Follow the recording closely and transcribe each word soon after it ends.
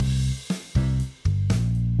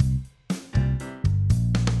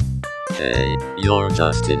Hey, you're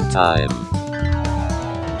just in time.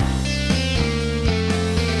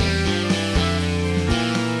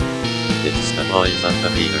 It's the Boys of the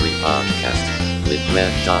Beanery podcast with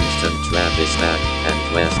Greg Johnston, Travis Mack,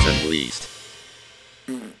 and Weston Least.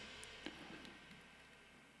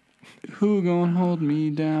 Who gonna hold me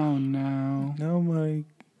down now? No, Mike.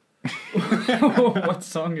 What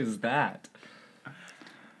song is that?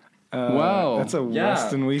 Wow. That's a Yeah.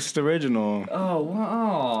 Weston Least original. Oh,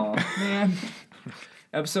 wow, man.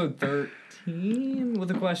 Episode 13 with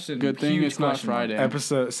a question. Good thing Huge it's not question mark.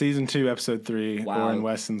 Friday. Season 2, episode 3, Wow. or in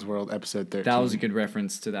Weston's world, episode 13. That was a good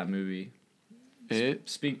reference to that movie.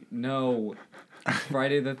 No,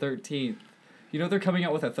 Friday the 13th. You know they're coming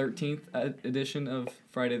out with a 13th edition of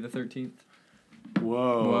Friday the 13th?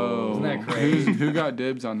 Whoa. Isn't that crazy? Who got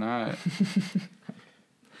dibs on that?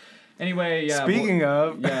 Anyway, yeah. Speaking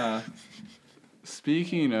of, Yeah.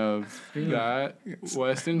 Speaking of that,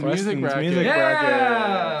 Weston's music Weston's bracket. music Yeah!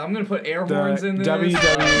 bracket. I'm going to put air the horns in this. WW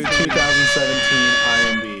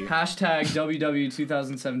 2017 IMB. Hashtag WW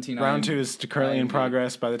 2017 Round 2 is currently in IMB.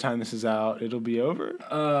 progress. By the time this is out, it'll be over.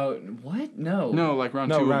 What? No. No, like round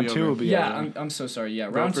No, 2 will round be 2 over. will be Yeah, over. I'm so sorry. Yeah,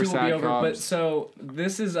 Vote round for 2 will be sad over. cops. But so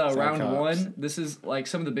this is round cops. 1. This is like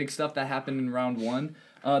some of the big stuff that happened in round 1.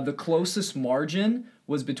 The closest margin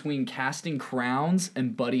was between Casting Crowns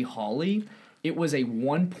and Buddy Holly. It was a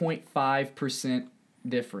 1.5%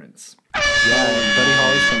 difference. Yeah, Buddy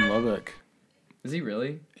Holly's from Lubbock. Is he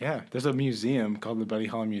really? Yeah, there's a museum called the Buddy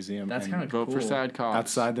Holly Museum. That's and kind of cool. Vote for sad cops.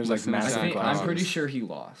 Outside there's, like, Listen to massive sad clouds. I'm pretty sure he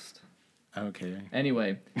lost. Okay.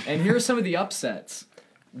 Anyway, and here are some of the upsets.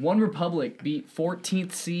 One Republic beat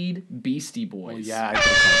 14th seed Beastie Boys. Well, yeah, I could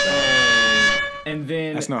have called that. And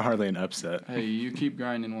then That's not hardly an upset. Hey, you keep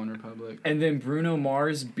grinding, One Republic. And then Bruno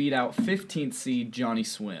Mars beat out 15th seed Johnny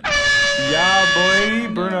Swim. Yeah,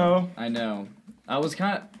 boy, Bruno. I know. I was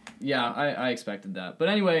kind of... Yeah, I expected that. But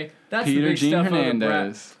anyway, that's the Peter big Jean stuff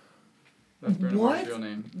Hernandez. That's Bruno What? Mars' real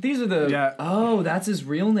name. These are the... Yeah. Oh, that's his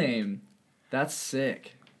real name. That's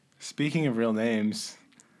sick. Speaking of real names,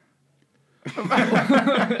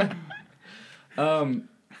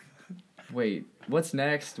 Wait, what's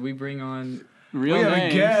next? We bring on... Real we have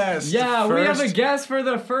names. a guest. Yeah, we have a First- guest for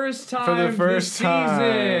the first time the first this time.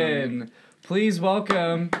 season. Please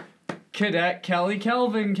welcome Cadet Kelvin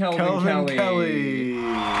Kelvin Kelly. Kelly.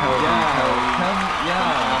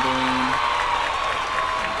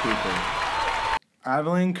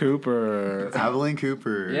 Aveline Cooper. Aveline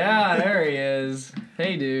Cooper. Yeah, there he is.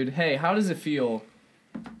 Hey, dude. Hey, how does it feel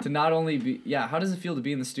to not only be... Yeah, how does it feel to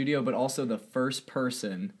be in the studio, but also the first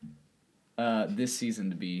person this season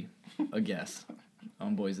to be a guest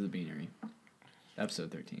on Boys of the Beanery?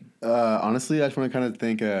 Episode 13. Honestly, I just want to kind of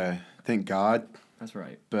thank God, That's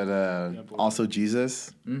right. but also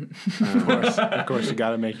Jesus. Of course, you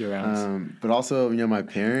got to make your rounds. But also, my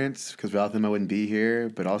parents, because without them I wouldn't be here.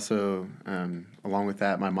 But also, along with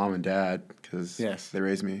that, my mom and dad, because Yes. they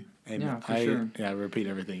raised me. Amen. Yeah, for sure. Yeah, repeat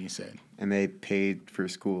everything you said. And they paid for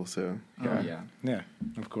school, so Oh, yeah. Yeah,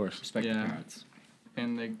 of course. Respect Yeah. your parents.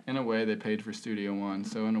 And they, in a way, they paid for Studio One,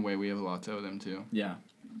 so in a way, we have a lot to owe them too. Yeah.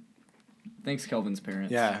 Thanks, Kelvin's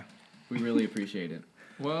parents. Yeah. We really appreciate it.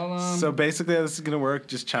 Well, So basically, how this is going to work.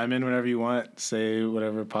 Just chime in whenever you want. Say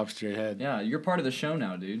whatever pops to your head. Yeah, you're part of the show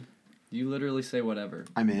now, dude. You literally say whatever.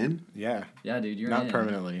 I'm in. Yeah. Yeah, dude, you're Not in.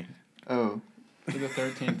 permanently. Oh, for the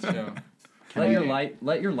 13th show. Let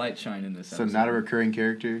your light shine in this so episode. not a recurring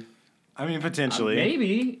character. I mean, potentially.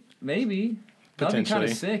 Maybe. That'd be kind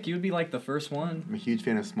Potentially. of sick. You would be like the first one. I'm a huge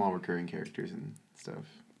fan of small recurring characters and stuff.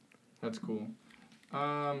 That's cool.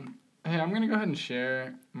 Hey, I'm going to go ahead and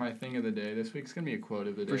share my thing of the day. This week's going to be a quote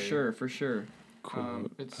of the day. For sure.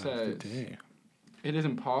 Quote It of the says, day. "It is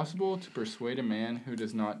impossible to persuade a man who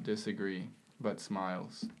does not disagree, but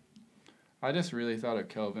smiles." I just really thought of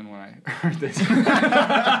Kelvin when I heard this.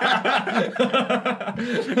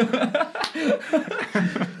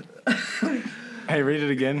 Hey, read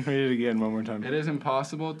it again. Read it again one more time. It is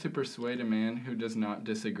impossible to persuade a man who does not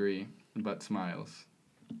disagree, but smiles.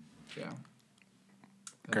 Yeah.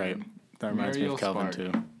 Great. That reminds me Muriel of Kelvin,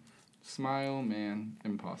 Spark. too. Smile, man,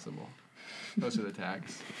 impossible. Those are the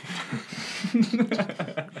tags.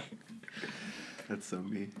 That's so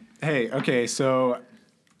me. Hey, okay, so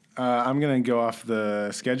I'm going to go off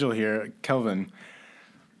the schedule here. Kelvin,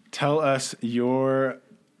 tell us your...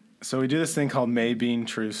 So we do this thing called May Bean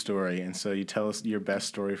True Story, and so you tell us your best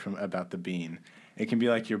story about the bean. It can be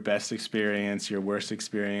like your best experience, your worst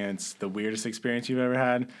experience, the weirdest experience you've ever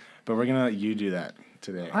had, but we're going to let you do that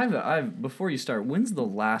today. Before you start, when's the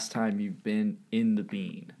last time you've been in the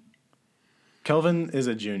bean? Kelvin is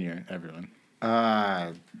a junior, everyone.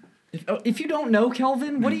 If you don't know,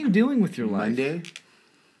 Kelvin, what are you doing with your life? Monday.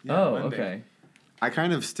 Oh, Monday. okay. I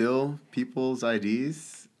kind of steal people's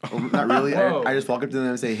IDs. Well, not really. Whoa. I just walk up to them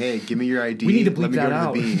and say, "Hey, give me your ID. We need to Let bleep me go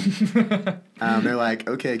that to the out. bean." They're like,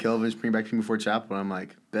 "Okay, Kelvin, just bring it back to me before chapel." I'm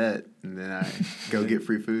like, "Bet," and then I go get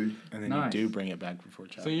free food. And then Nice. you do bring it back before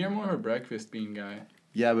chapel. So you're more of a breakfast bean guy.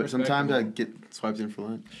 Yeah, but sometimes I Respectable. get swiped in for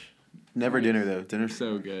lunch. Never dinner though. Dinner.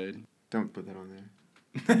 So good. Don't put that on there.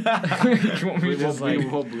 You want me We to will, just like...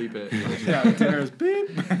 we'll bleep it. Yeah, dinner's beep.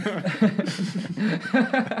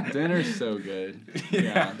 Dinner's so good.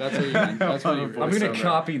 Yeah, that's what you meant. That's what you I'm really gonna said.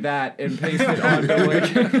 copy that and paste it onto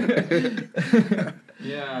like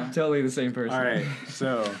Yeah. totally the same person. All right,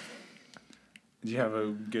 so do you have a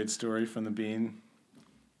good story from the bean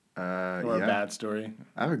or a Yeah. bad story?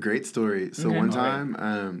 I have a great story. So Okay. one All right.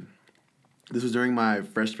 time, this was during my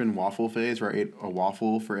freshman waffle phase where I ate a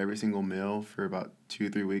waffle for every single meal for about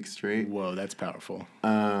 2-3 weeks straight. Whoa, that's powerful.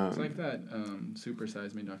 It's like that Super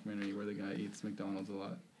Size Me documentary where the guy eats McDonald's a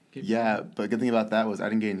lot. Keep Yeah, going. but good thing about that was I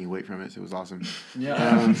didn't gain any weight from it, so it was awesome.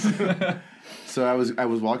 Yeah. So I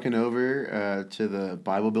was walking over to the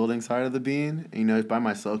Bible building side of the bean, and, it's by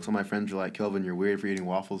myself. So my friends were like, "Kelvin, you're weird for eating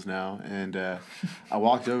waffles now." And I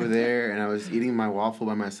walked over there, and I was eating my waffle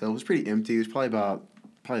by myself. It was pretty empty. It was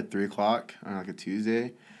probably 3 o'clock on like a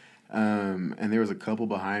Tuesday, and there was a couple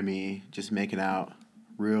behind me just making out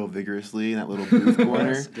real vigorously in that little booth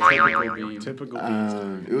corner. Typical bean. Typical bean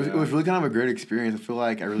story. It was really kind of a great experience. I feel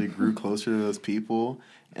like I really grew closer to those people,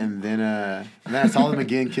 and then I saw them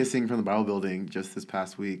again kissing from the Bible building just this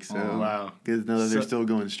past week. So Oh, wow. good to know that they're So- still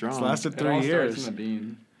going strong. It's lasted It 3 all years. starts in the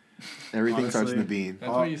bean. Everything starts in the honestly. bean. That's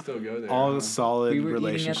All- why you still go there. All huh? the solid We were eating at the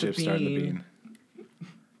relationships start in the bean. bean.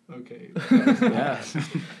 Okay. Yeah.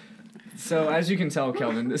 So as you can tell,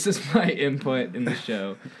 Kelvin, this is my input in the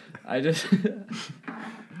show. I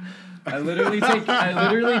literally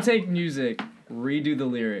take music, redo the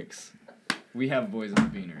lyrics. We have boys in the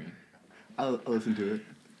Beanery. I'll listen to it.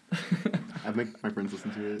 I make my friends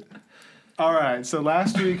listen to it. All right, so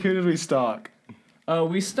last week, who did we stalk?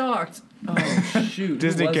 We stalked. Oh shoot! who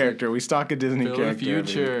Disney was it? character. We stalk a Disney Phil the character. every week.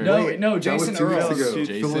 Future. No, Wait, no, that was Jason 2 weeks Earls. ago.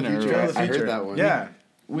 Jason Phil the Future. Earls. I heard that one. Yeah.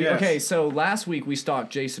 Yes. Okay, so last week we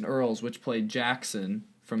stalked Jason Earls, which played Jackson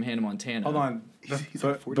from Hannah Montana. Hold on. He's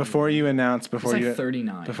like 49. Before you announce, He's like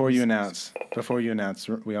 39. before you announce,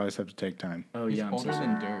 we always have to take time. Oh He's yeah, I'm so older sorry.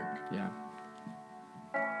 than Dirk. Yeah.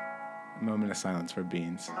 Moment of silence for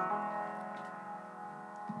Beans.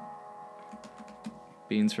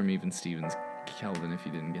 Beans from Even Stevens. Kelvin, if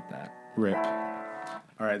you didn't get that. Rip.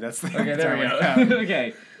 All right, that's the Okay, there we time go.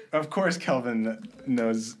 Okay. Of course, Kelvin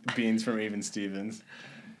knows Beans from Even Stevens.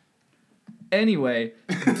 Anyway,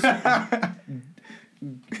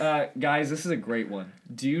 guys, this is a great one.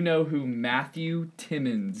 Do you know who Matthew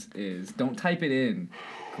Timmons is? Don't type it in,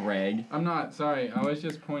 Greg. I'm not, sorry. I was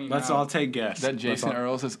just pointing Let's out all take guess. that Let's Jason all-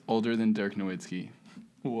 Earls is older than Dirk Nowitzki.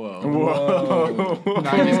 Whoa. Whoa.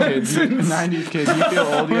 90s kids. 90s kids. You feel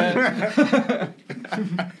old yet?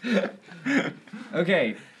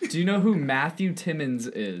 Okay, do you know who Matthew Timmons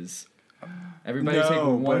is? Everybody No, take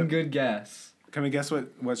one but- good guess. Can we guess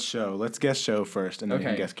what show? Let's guess show first, and then we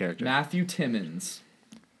Okay, can guess character. Matthew Timmons.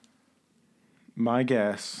 My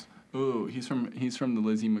guess. Ooh, he's from the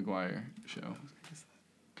Lizzie McGuire show.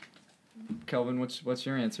 Kelvin, what's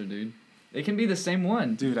your answer, dude? It can be the same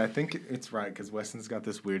one. Dude, I think it's right, because Weston's got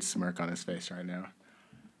this weird smirk on his face right now.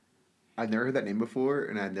 I've never heard that name before,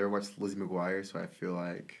 and I've never watched Lizzie McGuire, so I feel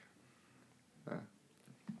like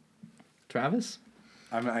Travis?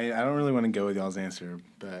 I don't really want to go with y'all's answer,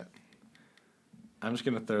 but I'm just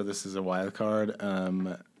going to throw this as a wild card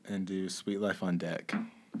and do Sweet Life on Deck.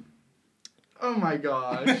 Oh my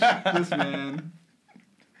gosh. This man.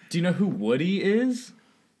 Do you know who Woody is?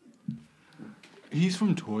 He's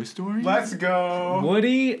from Toy Story? Let's go!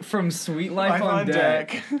 Woody from Sweet Life on Deck.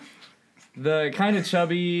 Deck. The kind of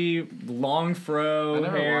chubby, long I fro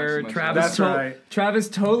never hair. watched much of Travis, That's right. Travis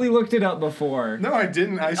totally looked it up before. No, I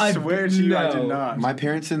didn't. I I- swear to you, I no. did not. my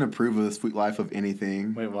parents didn't approve of the sweet life of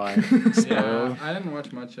anything. Wait, why? Yeah, I didn't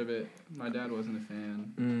watch much of it. My dad wasn't a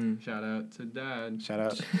fan. Shout out to Dad. Shout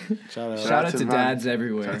out. Shout out. Shout out to to my- dads Shout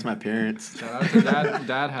everywhere. out to my parents. Shout out to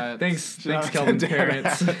Dad hats. Thanks, Shout out to Kelvin's dad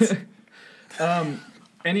parents.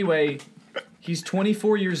 Anyway, he's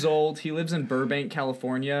 24 years old. He lives in Burbank,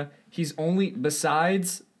 California. He's only,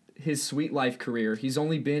 besides his Sweet Life career, he's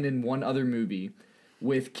only been in one other movie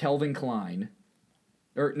with Kelvin Klein.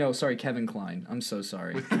 Kevin Klein. I'm so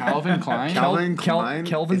sorry. With Calvin Klein? Calvin Kel- Klein?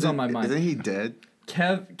 Kelvin's on my mind. Isn't he dead?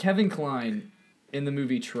 Kevin Klein in the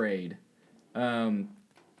movie Trade. But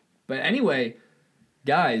anyway,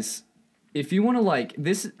 guys, if you want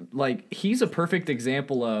to he's a perfect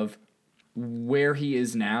example of where he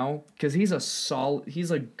is now, because he's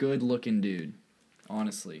a good looking dude,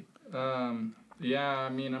 honestly. Yeah, I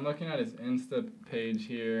mean, I'm looking at his Insta page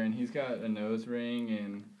here, and he's got a nose ring,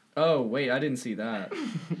 and Oh wait, I didn't see that.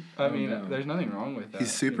 I Oh, mean, no. there's nothing wrong with that.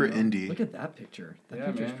 He's super you know? indie. Look at that picture. That Yeah,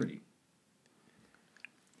 picture's man. pretty.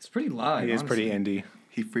 It's pretty live. He is honestly. pretty indie.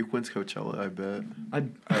 He frequents Coachella, I bet.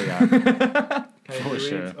 Oh yeah. Hey, For he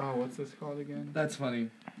sure. reads, oh, what's this called again? That's funny.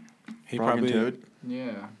 He Frog and probably. Toad.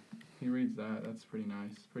 Yeah, he reads that. That's pretty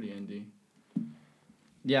nice. Pretty indie.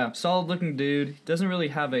 Yeah, solid looking dude. Doesn't really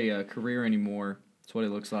have a career anymore. That's what it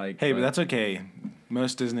looks like. Hey, but that's okay.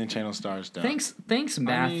 Most Disney Channel stars don't. Thanks,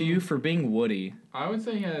 Matthew, mean- for being Woody. I would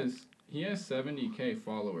say he has 70K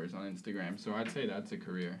followers on Instagram, so I'd say that's a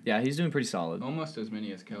career. Yeah, he's doing pretty solid. Almost as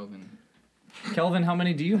many as Kelvin. Kelvin, how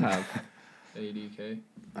many do you have? 80K.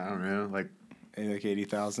 I don't know, like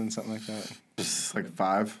 80,000, something like that. just like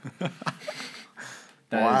 5. That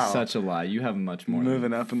is Wow. such a lie. You have much more. Moving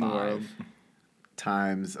than up in the 5. world.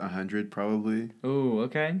 Times 100 probably. Ooh,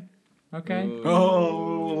 okay. Okay. Ooh.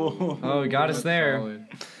 Oh, he got us That's there. solid.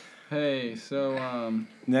 Hey, so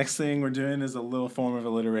Next thing we're doing is a little form of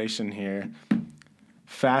alliteration here.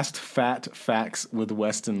 Fast, fat facts with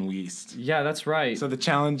Weston Weast. Yeah, that's right. So the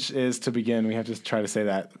challenge is to begin. We have to try to say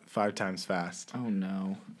that 5 times fast. Oh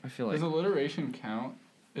no. I feel like does alliteration count?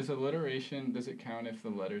 Does it count if the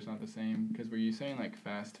letter's not the same? Because were you saying like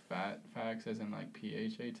fast fat facts as in like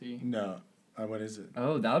PHAT? No. What is it?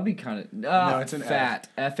 Oh, that would be kind of No, it's an fat.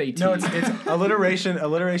 F-A-T. No, it's alliteration.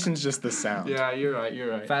 Alliteration's just the sound. Yeah, you're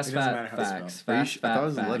right. Fast It doesn't fat matter how it's facts. spelled. Are you Fast I thought it fat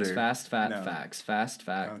was a facts. letter. Fast fat No. facts. Fast I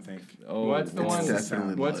fat. don't think. Oh, What's the It's one?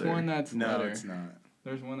 definitely What's letter. one that's No, letter? it's not.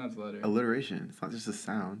 There's one that's letter. Alliteration. It's not just a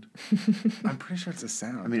sound. I'm pretty sure it's a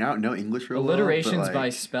sound. I mean, I don't know English real alliterations well, but, by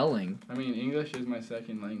like, spelling. I mean, English is my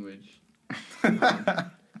second language.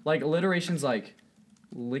 Like alliterations like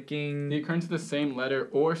licking. It occurs to the same letter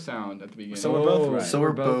or sound at the beginning. So we're both right. So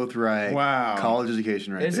we're both right. Wow. College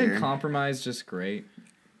education right Isn't there. compromise just great?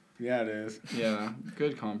 Yeah, it is. Yeah,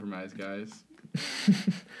 good compromise, guys.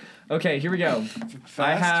 Okay, here we go.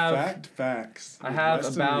 Fast have- fact facts. I with have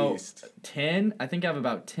Weston about Weast. 10. I think I have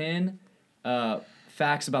about 10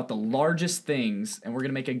 facts about the largest things, and we're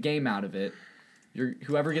gonna make a game out of it.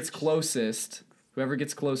 Whoever gets closest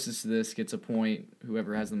to this gets a point.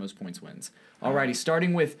 Whoever has the most points wins. Alrighty,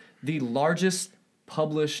 starting with the largest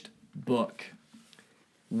published book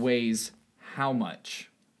weighs how much?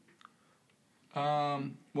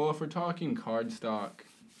 Well, if we're talking cardstock,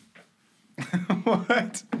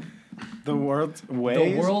 What? The world's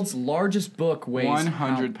weighs? The world's largest book weighs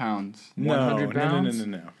 100 pounds. No, 100 pounds?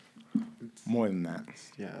 No. More than that.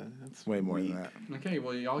 Yeah, that's Way more weak. than that. Okay,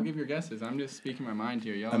 well, y'all give your guesses. I'm just speaking my mind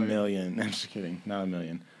here. Y'all A million. I'm just kidding. Not a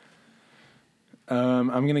million.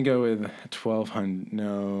 I'm gonna go with 1,200.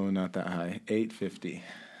 No, not that high. 850.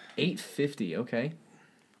 850. Okay.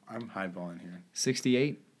 I'm highballing here.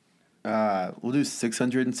 68. We'll do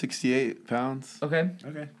 668 pounds. Okay.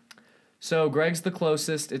 Okay. So Greg's the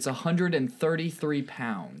closest. It's 133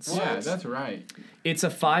 pounds. Yeah, that's right. It's a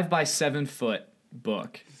 5 by 7 foot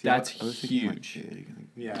book. See, That's I was thinking, like, huge. big.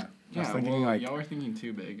 Yeah. I was Yeah, thinking well, like, y'all are thinking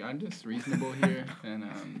too big. I'm just reasonable here,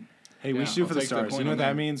 and hey, we yeah, shoot I'll for the take the stars. point You know on what that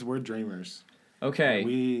that. means? We're dreamers.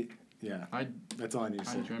 Okay. Yeah. I That's all I need to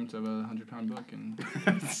I say. dreamt of a 100-pound book, and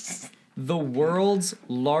The world's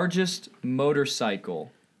largest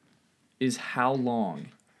motorcycle is how long?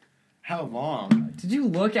 How long? Did you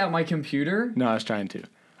look at my computer? No, I was trying to.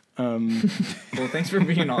 Well, thanks for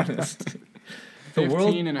being honest. The 15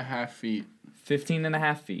 world, and a half feet. 15 and a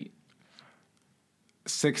half feet.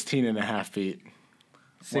 16 and a half feet.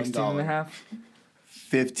 16 and a $1. half.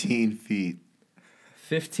 15 feet.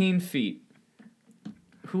 15 feet.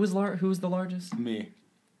 Who was the largest? Me.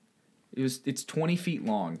 It's 20 feet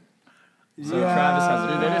long. So Yeah. Travis has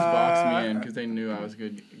Dude, a they point. just boxed me in because they knew I was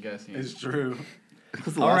good guessing. It's true. That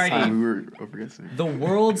was the last Alrighty. time we were overguessing. The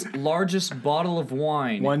world's largest bottle of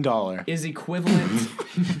wine $1. is equivalent.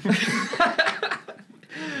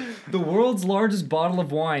 The world's largest bottle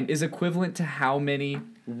of wine is equivalent to how many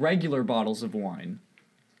regular bottles of wine?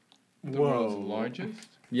 The world's largest?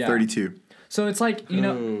 Yeah. 32. So it's like, you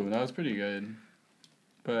know, Ooh, that was pretty good.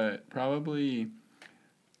 But probably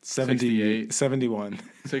 68. 71.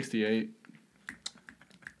 68.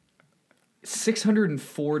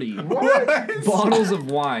 640 bottles of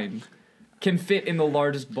wine can fit in the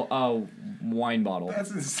largest wine bottle. That's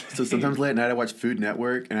insane. So sometimes late at night I watch Food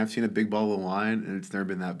Network and I've seen a big bottle of wine and it's never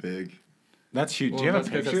been that big. That's huge. Well, Do you have a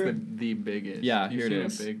that's 'cause picture? That's the biggest. Yeah, You've here it seen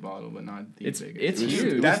is. a big bottle, but not the It's biggest.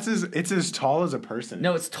 huge. It's as tall as a person.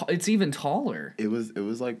 No, it's even taller. It was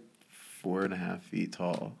like 4.5 feet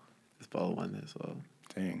tall. This bottle of wine this well.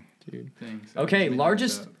 Dang. dude. Thanks. Okay, Making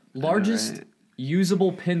largest this up. largest right.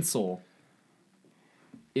 usable pencil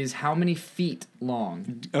is how many feet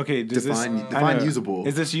long? Okay, does Define this I define know. usable.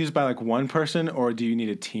 Is this used by like one person, or do you need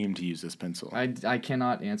a team to use this pencil? I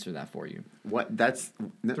cannot answer that for you. What? That's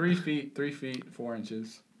 3 feet, 3 feet, 4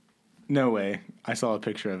 inches. No way. I saw a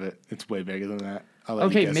picture of it. It's way bigger than that. I'll let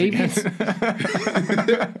Okay, you guess maybe again.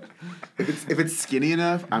 if it's skinny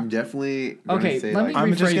enough. I'm definitely gonna Okay, say let me like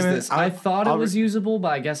I'm just rephrase gonna- this. I I'll- thought I'll it was re- usable, but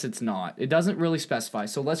I guess it's not. It doesn't really specify.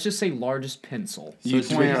 So let's just say largest pencil. so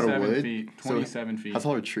it's made out of 27 wood. feet. So 27 feet. How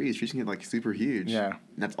tall are trees? Trees can get like super huge. Yeah. And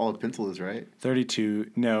that's all a pencil is, right?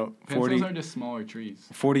 32. No, Pencils 40, are just smaller trees.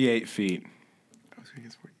 48 feet. I was gonna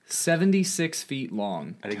guess 40. 76 feet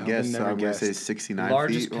long. I didn't Calvin guess, so never I'm gonna say guessed. 69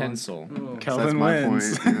 Largest feet long. pencil. Oh. So that's Kelvin my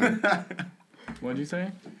wins. point. Yeah. What'd you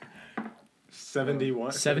say?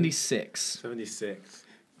 71. 76. 76.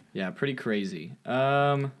 Yeah, pretty crazy.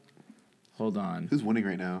 Hold on. Who's winning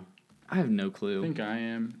right now? I have no I clue. think I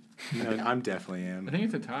am. No, I'm definitely I am. think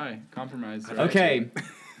it's a tie. Compromise. right? Okay,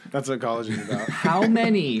 That's what college is about. how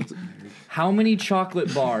many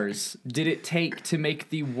chocolate bars did it take to make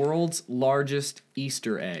the world's largest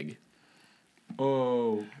Easter egg?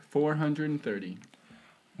 Oh, 430.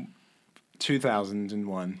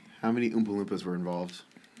 2001. How many Oompa Loompas were involved?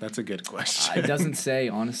 That's a good question. It doesn't say,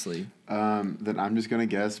 honestly. Then I'm just gonna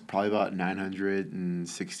guess probably about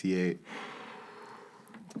 968.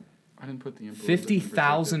 I didn't put the envelope.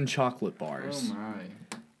 50,000 chocolate Oh bars. my.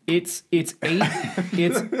 It's 8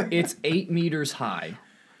 meters high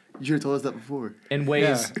You should have told us that before. and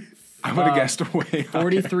weighs I would have guessed way higher.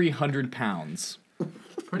 4,300 pounds.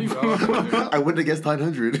 Pretty well. I wouldn't have guessed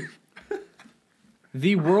 900.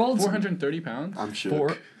 The world's 430 pounds? I'm shook.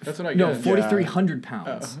 four, That's what I no guessed. 4,300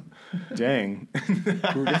 pounds. Dang.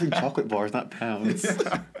 We're guessing chocolate bars, not pounds.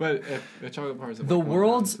 But if a chocolate bar is The like 1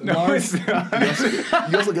 world's pound, so- large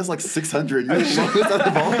You also guessed like 600. You're the lowest out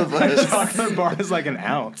of all of us. Chocolate bar is like an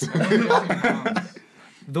ounce.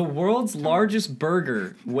 The world's largest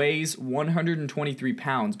burger weighs 123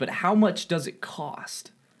 pounds, but how much does it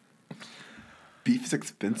cost? Beef's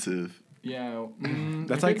expensive. Yeah.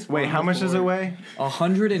 That's if like, it's wait, farm how much does it before- weigh?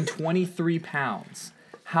 123 pounds.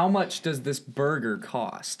 How much does this burger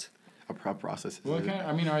cost? How prop process is What it? kind?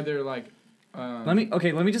 I mean, are there like? Let me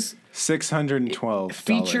just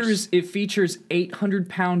 $612. it features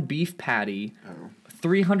 800-pound beef patty, Oh.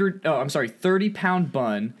 30-pound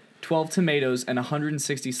bun, 12 tomatoes, and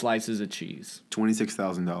 160 slices of cheese.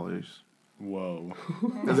 $26,000. Whoa.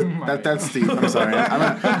 That's steep. I'm sorry.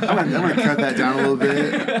 I'm gonna cut that down a little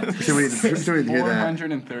bit. Somebody to hear that.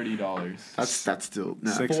 $430. That's still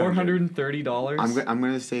no. Six- $430. I'm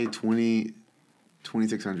gonna say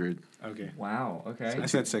 2,600 Okay. Wow. Okay. I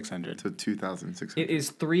said 600. to 2,600. It is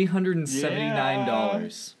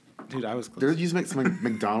 $379. Dude, I was They're close. using like some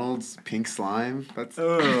McDonald's pink slime. That's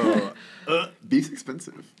Oh. beef's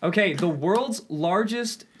expensive. Okay, the world's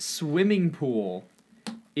largest swimming pool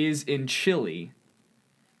is in Chile.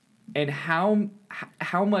 And how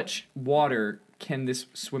much water can this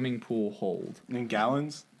swimming pool hold In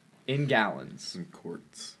gallons? in gallons? Some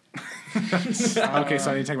quarts. Okay,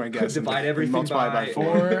 so I need to take my guess. and Divide everything multiply by by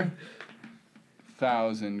 4.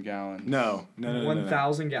 4,000 gallons. No.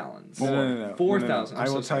 1,000 gallons. No. 4,000. I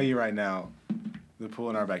will tell you right now, the pool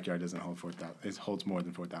in our backyard doesn't hold 4,000. It holds more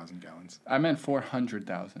than 4,000 gallons. I meant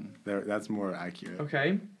 400,000. That's more accurate.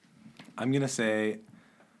 Okay. I'm gonna say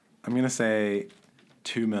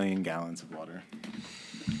 2 million gallons of water.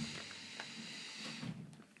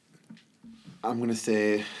 I'm gonna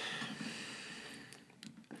say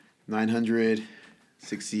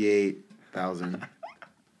 968,000.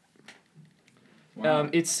 Wow.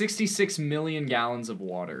 It's 66 million gallons of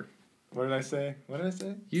water. What did I say?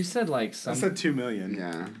 You said like I some. said 2 million.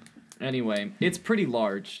 Yeah. Anyway, it's pretty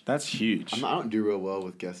large. That's huge. I don't do real well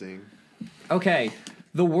with guessing. Okay,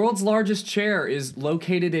 the world's largest chair is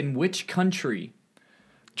located in which country?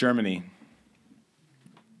 Germany.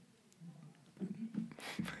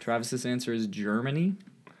 Travis's answer is Germany.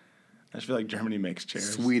 I just feel like Germany makes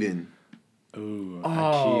chairs. Sweden. Ooh, Oh,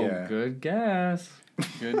 IKEA. good guess.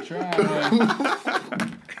 Good try.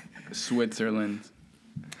 Switzerland.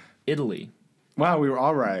 Italy. Wow, we were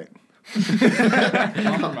all right.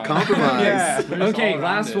 Compromise. Compromise. Yeah. We're just Okay, all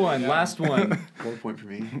last around it, one. yeah. Last one. 1 point for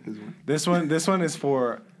me. This one is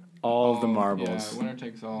for all of the marbles. Yeah, winner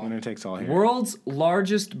takes all. Winner takes all here. World's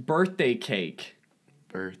largest birthday cake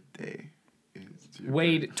Birthday. Is your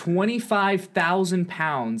weighed 25,000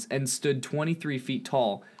 pounds and stood 23 feet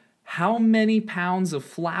tall. How many pounds of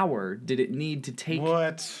flour did it need to take?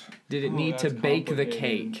 What? Did it Oh, need to that's bake the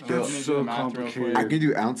complicated. cake? I'm gonna do so the math real complicated. quick. I can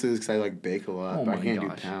do ounces because I like bake a lot, Oh but I my can't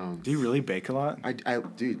gosh. do pounds. Do you really bake a lot?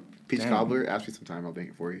 Dude, peach Damn. cobbler. Ask me sometime. I'll bake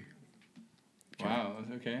it for you. Wow.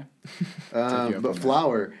 Okay. you up But on that.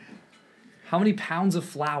 flour. How many pounds of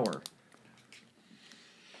flour?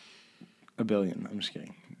 A billion. I'm just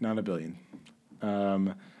kidding. Not a billion.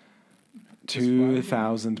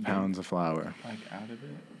 2,000 pounds of flour. Like out of it.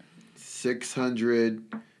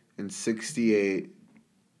 668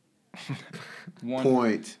 One.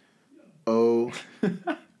 point oh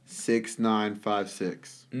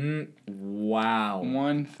 6956. Wow.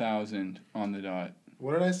 1,000 on the dot.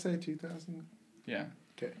 What did I say? 2,000? Yeah.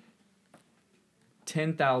 Okay.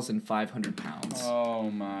 10,500 pounds.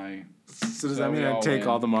 Oh my. So does So that mean we I all take win.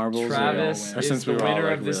 all the marbles? Travis or is since the we were all, winner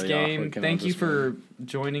like, of this really off, game. we can all Thank you just for win?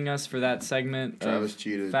 joining us for that segment Travis of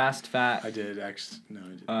cheated. Fast Fat. I did actually. No,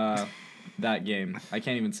 I did. That game. I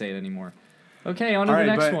can't even say it anymore. Okay, on to All the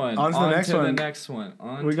right, next but one. on to the next one.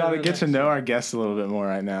 We got to get to know our. our guests a little bit more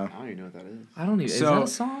right now. I don't even know what that is. I don't even. Is So- that a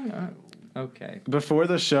song? Okay. Before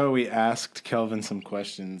the show, we asked Kelvin some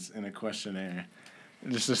questions in a questionnaire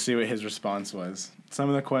just to see what his response was. Some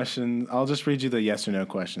of the questions, I'll just read you the yes or no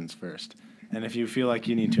questions first. And if you feel like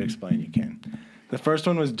you need to explain, you can. The first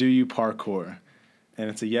one was, do you parkour? And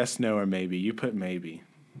it's a yes, no, or maybe. You put maybe.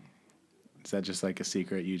 Is that just like a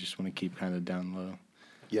secret you just want to keep kind of down low?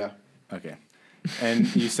 Yeah. Okay.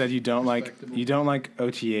 And you said you don't like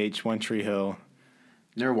OTH, One Tree Hill.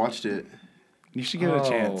 Never watched it. You should give it a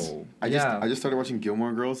chance. Oh, I just started watching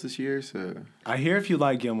Gilmore Girls this year, so. I hear if you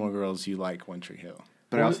like Gilmore Girls, you like One Tree Hill.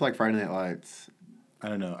 But I also like Friday Night Lights. I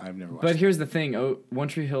don't know. I've never watched But it. here's the thing: One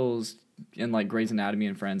Tree Hill's and like Grey's Anatomy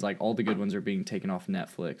and Friends, like all the good ones are being taken off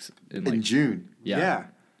Netflix in like In June. yeah.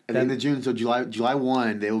 At the end of June, so July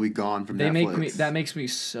 1, they will be gone from Netflix. That makes me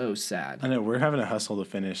so sad. I know. We're having a hustle to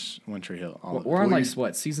finish One Tree Hill. All of it. We're on Well, like you-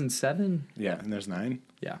 what, season 7? Yeah, and there's 9.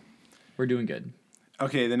 Yeah, we're doing good.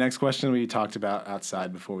 Okay, the next question we talked about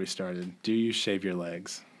outside before we started. Do you shave your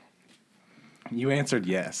legs? You answered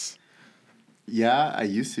yes, Yeah, I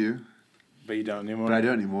used to, but you don't anymore. but I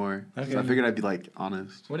don't anymore. Okay. So I figured I'd be like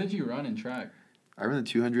honest. What did you run in track? I run the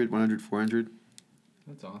 200, 100, 400.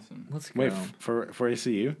 That's awesome. Let's go. Wait, for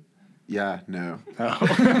ACU? Yeah, no. Oh.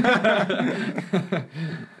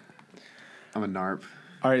 I'm a NARP.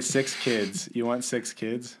 All right, 6 kids. You want 6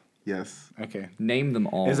 kids? Yes. Okay. Name them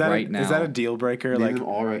all Is that right now. Is that a deal breaker? Name Like, them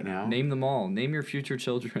all right now. Name them all. Name your future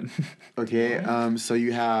children. Okay. So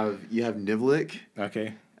you have Nivlik,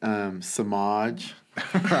 okay, Samaj.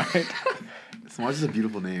 right. Samaj is a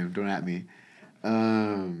beautiful name. Don't at me.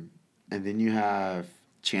 And then you have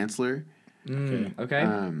Chancellor. Okay.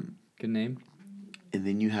 Good name. And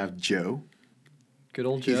then you have Joe. Good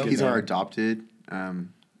old Joe. He's name. our adopted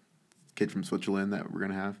kid from Switzerland that we're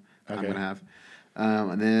gonna have. I'm Okay. gonna have.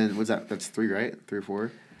 And then what's that? That's 3, right? 3 or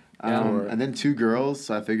 4. Yeah. And then 2 girls.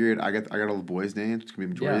 So I figured I got all the boys' names. It's gonna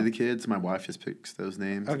be the majority Yeah. of the kids. My wife just picks those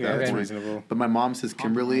names. at Okay, that that's point. reasonable. But my mom says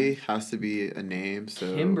Kimberly has to be a name.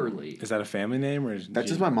 So Kimberly. Is that a family name or? That's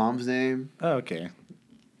just my mom's name. Oh, okay.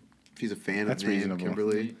 She's a fan That's of the name reasonable.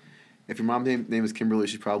 Kimberly. If your mom's name is Kimberly,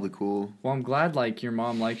 she's probably cool. Well, I'm glad like your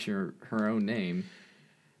mom likes her own name.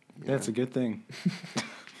 That's a good thing.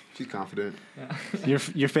 She's confident.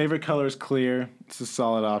 Your favorite color is clear. It's a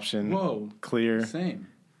solid option. Whoa. Clear. Same.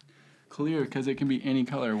 Clear, because it can be any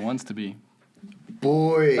color it wants to be.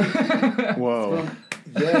 Boy, Whoa.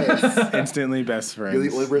 yes. Instantly best friends. You're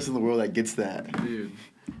the only person in the world that gets that. Dude.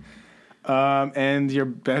 And your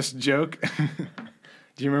best joke.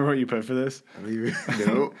 Do you remember what you put for this? I don't even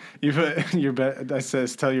know. You put your that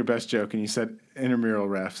says tell your best joke, and you said intramural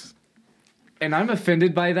refs. And I'm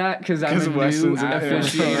offended by that because I'm a 'Cause new Weston's an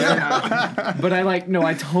officiator. But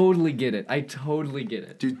I totally get it. I totally get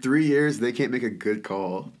it. Dude, 3 years, they can't make a good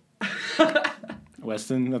call.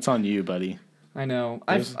 Weston, that's on you, buddy. I know.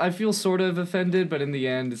 There's- I feel sort of offended, but in the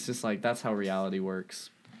end, it's just like that's how reality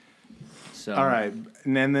works. So. All right,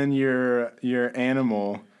 and then your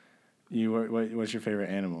animal. What's your favorite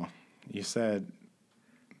animal? You said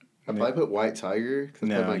I probably put white tiger. 'Cause that's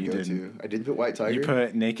No, probably my you go-to. didn't. I did put white tiger. you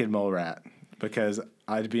put naked mole rat because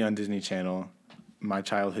I'd be on Disney Channel, my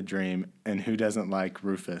childhood dream, and who doesn't like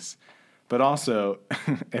Rufus? But also,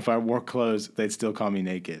 if I wore clothes, they'd still call me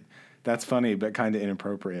naked. That's funny, but kind of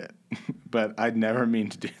inappropriate. But I'd never mean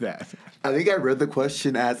to do that. I think I read the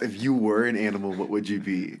question as if you were an animal, what would you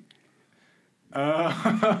be?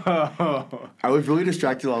 Oh. I was really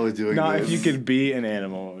distracted while I was doing Not this. if you could be an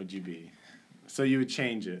animal, what would you be? So you would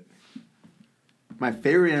change it. My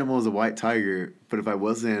favorite animal is a white tiger, but if I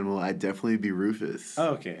was an animal, I'd definitely be Rufus.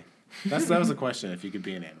 Oh, okay. That was the question, if you could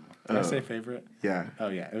be an animal. Did I say favorite? Yeah. Oh,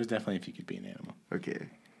 yeah. It was definitely if you could be an animal. Okay.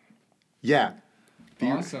 Yeah.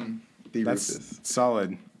 Awesome. The That's Rufus.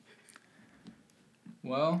 solid.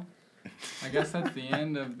 Well, I guess that's the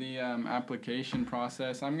end of the application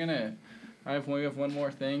process. We have one more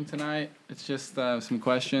thing tonight. It's just some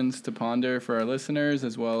questions to ponder for our listeners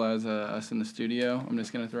as well as us in the studio. I'm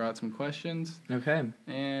just going to throw out some questions. Okay.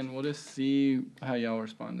 And we'll just see how y'all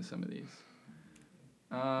respond to some of these.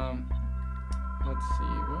 Let's see.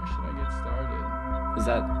 Where should I get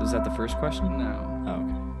started? Is that the first question? No. Oh,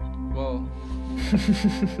 okay. Well,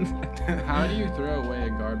 how do you throw away a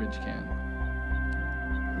garbage can?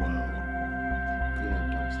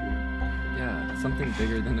 Yeah, something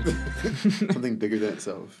bigger than it. Something bigger than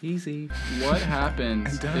itself. Easy. What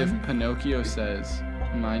happens Done. if Pinocchio says,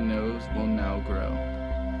 "My nose will now grow"?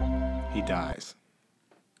 He dies.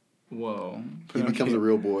 Whoa. He becomes a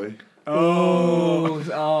real boy.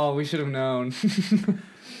 Oh, we should have known.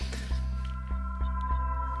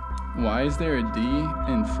 Why is there a D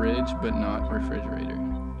in fridge but not refrigerator?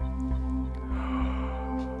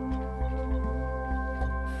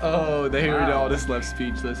 Oh, they were all just left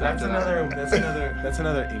speechless That's after that. That's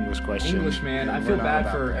another English question. English, man. I And feel we're not bad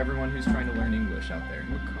about for that. everyone who's trying to learn English out there.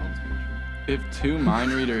 If two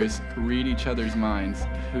mind readers read each other's minds,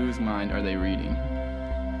 whose mind are they reading?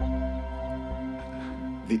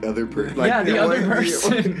 The other person. Yeah, the other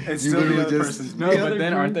person. It's You still the literally other just- person's. No, The but other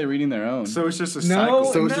then group- aren't they reading their own? So it's just a No, cycle.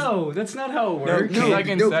 So it's no, that's not how it works. it's like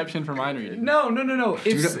Inception for mind reading. No.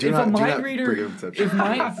 If Do a not mind bring reader, up Inception.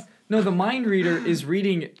 the mind reader is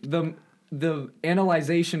reading the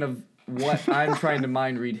analyzation of what I'm trying to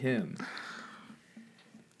mind read him.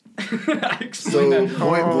 Explain So that.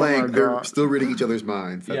 point Oh blank, my they're God. still reading each other's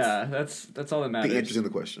minds. Yeah, that's all that The matters. answer's in the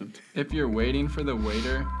question. If you're waiting for the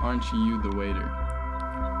waiter, aren't you the waiter?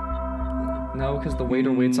 No, because the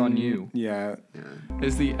waiter waits on you. Yeah. Yeah.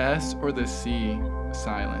 Is the S or the C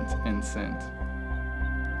silent in scent?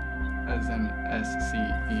 As in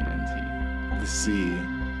SCENT. The C.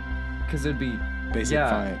 Because it'd be Basic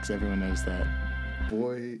Yeah. phonics. Everyone knows that.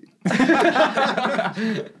 Boy.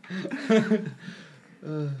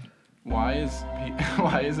 Why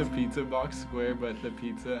is a pizza box square but the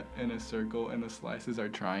pizza in a circle and the slices are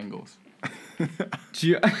triangles?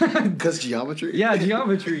 Because geometry? yeah,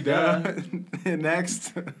 geometry. Duh.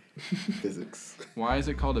 Next. Physics. Why is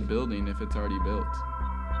it called a building if it's already built?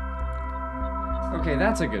 Okay,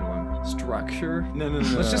 that's a good one. Structure. No.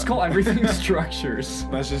 Let's just call everything structures.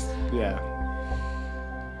 Let's just, yeah.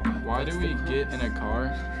 Why do we get in a car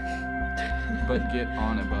but get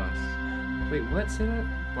on a bus? Wait, what? Say that?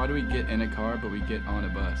 Why do we get in a car but we get on a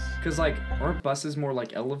bus? Because like, aren't buses more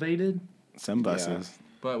like elevated? Some buses.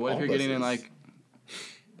 But what if All you're getting in buses. like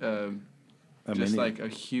A just mini. like a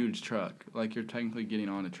huge truck? Like you're technically getting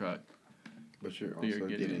on a truck, But you're but you're also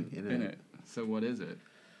getting in it. So what is it?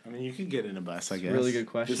 I mean, you could get in a bus, I guess. Really good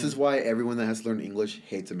question. This is why everyone that has to learn English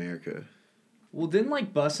hates America. Well, didn't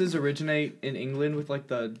like buses originate in England with like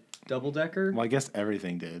the double decker? Well, I guess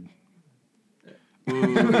everything did.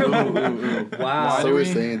 Ooh. Wow. Why so do we're we-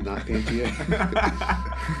 saying not Pantia.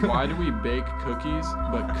 Why do we bake cookies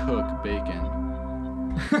but cook bacon?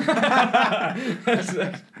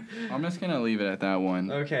 I'm just gonna leave it at that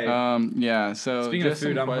one. Okay. Yeah. So Speaking of just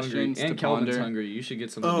food, some I'm hungry, questions and to Kelvin's ponder. hungry. You should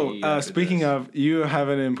get some. to eat Oh, after speaking this. of, you have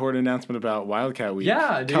an important announcement about Wildcat Week.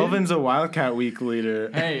 Yeah, dude. Kelvin's a Wildcat Week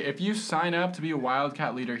leader. Hey, if you sign up to be a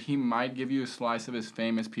Wildcat leader, he might give you a slice of his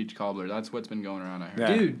famous peach cobbler. That's what's been going around. I heard.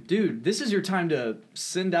 Yeah. Dude, this is your time to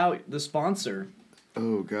send out the sponsor.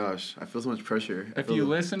 Oh gosh, I feel so much pressure. I If feel you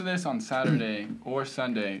listen to this on Saturday or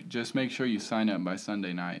Sunday, just make sure you sign up by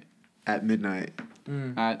Sunday night at midnight.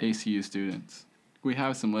 at ACU students. We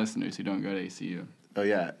have some listeners who don't go to ACU. Oh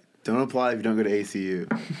yeah, don't apply if you don't go to ACU,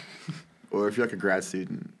 or if you're like a grad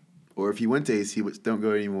student, or if you went to ACU but don't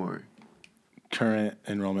go anymore. Current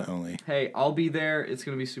enrollment only. Hey, I'll be there. It's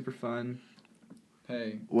gonna be super fun.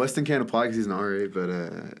 Hey, Weston can't apply because he's an RA, but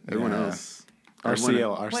everyone Yeah. else.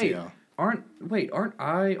 RCL. Aren't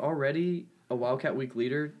I already a Wildcat Week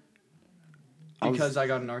leader? Because I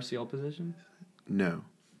got an RCL position. No.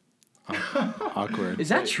 Awkward. Is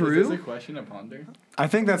that Is true? this a question to ponder? I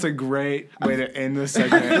think that's a great way to end this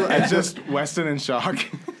segment. It's just Weston in shock.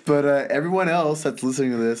 But everyone else that's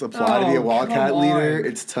listening to this, apply to be a Oh, Wildcat come leader. on.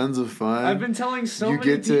 It's tons of fun. I've been telling so you many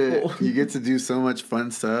get people. to you get to do so much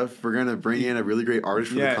fun stuff. We're gonna bring in a really great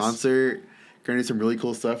artist for Yes. the concert. Gonna do some really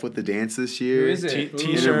cool stuff with the dance this year. Who is it?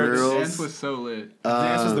 T-shirts. Intramurals. Dance was so lit.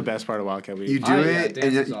 Dance was the Um, best part of Wildcat Week. You do Oh, yeah, it, dance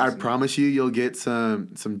and is I awesome. promise you'll get some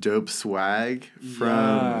dope swag from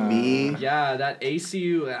Yeah. me. Yeah, that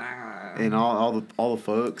ACU. And all the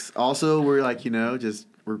folks. Also, we're like, just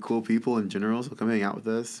we're cool people in general. So come hang out with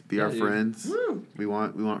us. Be our dude. friends. Woo. We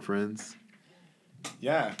want friends.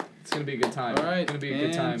 Yeah. It's gonna be a good time. All right. It's gonna be a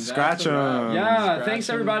good time. Scratch 'em. Yeah, Scratch thanks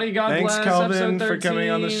 'em. everybody. God Thanks, bless. Kelvin, Episode 13. for coming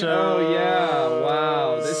on the show. Oh yeah,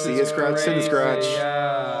 wow. This See is ya, Scratch. crazy. Send a scratch.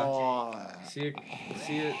 Yeah. See you.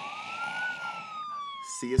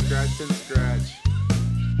 See you, Scratch and Scratch.